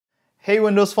Hey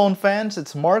Windows Phone fans,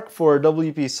 it's Mark for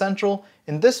WP Central.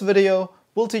 In this video,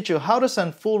 we'll teach you how to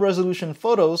send full resolution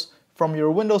photos from your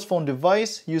Windows Phone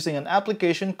device using an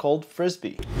application called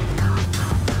Frisbee.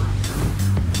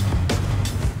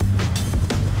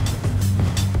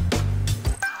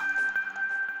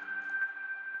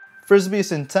 Frisbee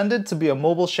is intended to be a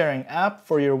mobile sharing app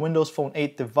for your Windows Phone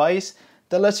 8 device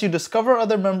that lets you discover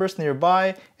other members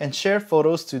nearby and share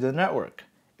photos to the network.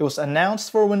 It was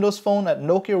announced for Windows Phone at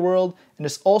Nokia World and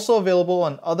is also available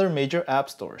on other major app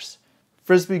stores.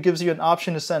 Frisbee gives you an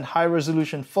option to send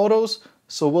high-resolution photos,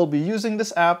 so we'll be using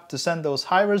this app to send those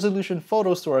high-resolution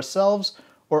photos to ourselves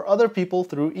or other people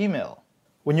through email.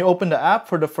 When you open the app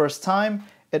for the first time,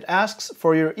 it asks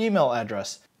for your email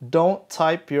address. Don't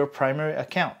type your primary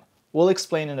account. We'll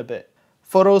explain in a bit.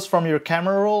 Photos from your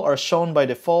camera roll are shown by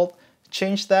default.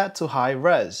 Change that to high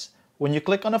res. When you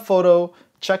click on a photo,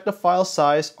 check the file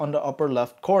size on the upper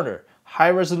left corner.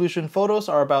 High-resolution photos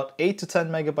are about 8 to 10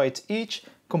 megabytes each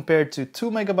compared to 2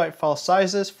 megabyte file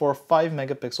sizes for 5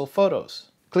 megapixel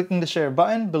photos. Clicking the share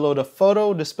button below the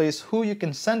photo displays who you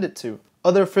can send it to.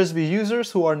 Other Frisbee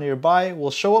users who are nearby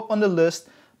will show up on the list,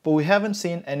 but we haven't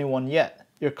seen anyone yet.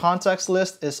 Your contacts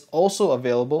list is also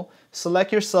available.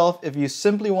 Select yourself if you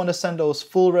simply want to send those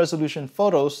full resolution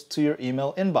photos to your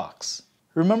email inbox.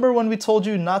 Remember when we told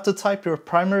you not to type your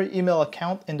primary email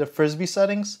account in the Frisbee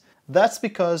settings? That's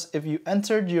because if you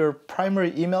entered your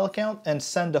primary email account and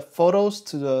send the photos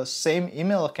to the same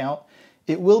email account,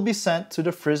 it will be sent to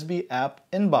the Frisbee app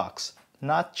inbox,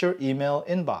 not your email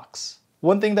inbox.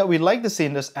 One thing that we like to see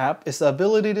in this app is the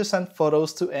ability to send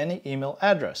photos to any email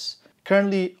address.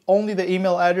 Currently, only the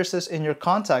email addresses in your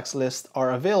contacts list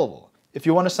are available. If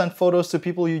you want to send photos to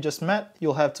people you just met,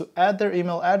 you'll have to add their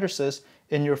email addresses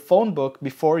in your phone book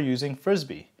before using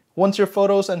Frisbee. Once your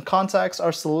photos and contacts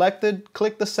are selected,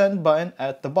 click the send button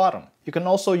at the bottom. You can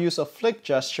also use a flick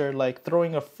gesture like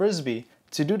throwing a Frisbee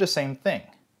to do the same thing.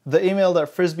 The email that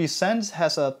Frisbee sends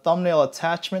has a thumbnail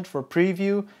attachment for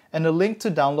preview and a link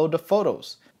to download the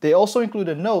photos. They also include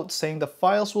a note saying the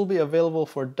files will be available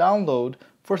for download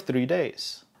for 3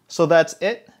 days. So that's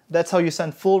it. That's how you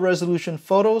send full resolution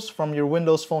photos from your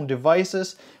Windows Phone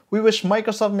devices. We wish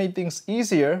Microsoft made things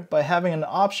easier by having an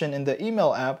option in the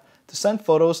email app to send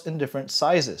photos in different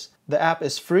sizes. The app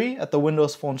is free at the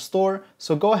Windows Phone store,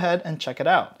 so go ahead and check it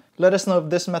out. Let us know if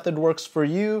this method works for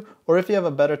you or if you have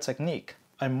a better technique.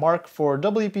 I'm Mark for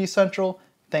WP Central.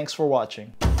 Thanks for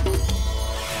watching.